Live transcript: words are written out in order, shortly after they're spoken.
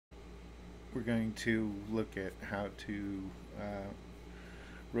we're going to look at how to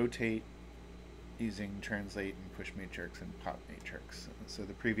rotate using translate and pushMatrix and popMatrix. So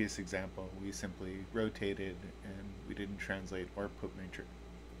the previous example, we simply rotated and we didn't translate or putMatrix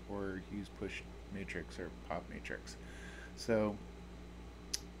or use pushMatrix or popMatrix. So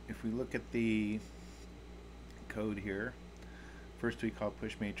if we look at the code here, first we call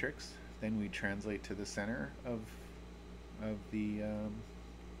pushMatrix, then we translate to the center of the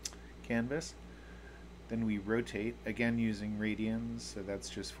canvas. Then we rotate, again using radians, so that's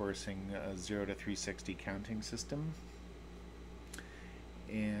just forcing a 0 to 360 counting system.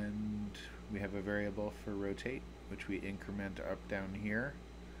 And we have a variable for rotate, which we increment up down here.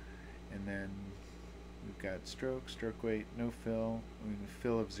 And then we've got stroke, stroke weight, no fill,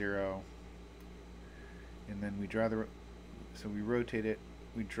 fill of 0. And then we draw so we rotate it,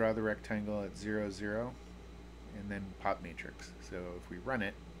 we draw the rectangle at 0, 0, and then popMatrix. So if we run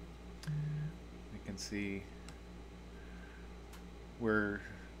it, we can see where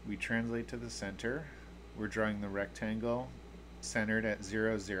we translate to the center. We're drawing the rectangle centered at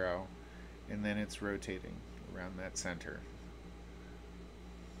 0, 0, and then it's rotating around that center.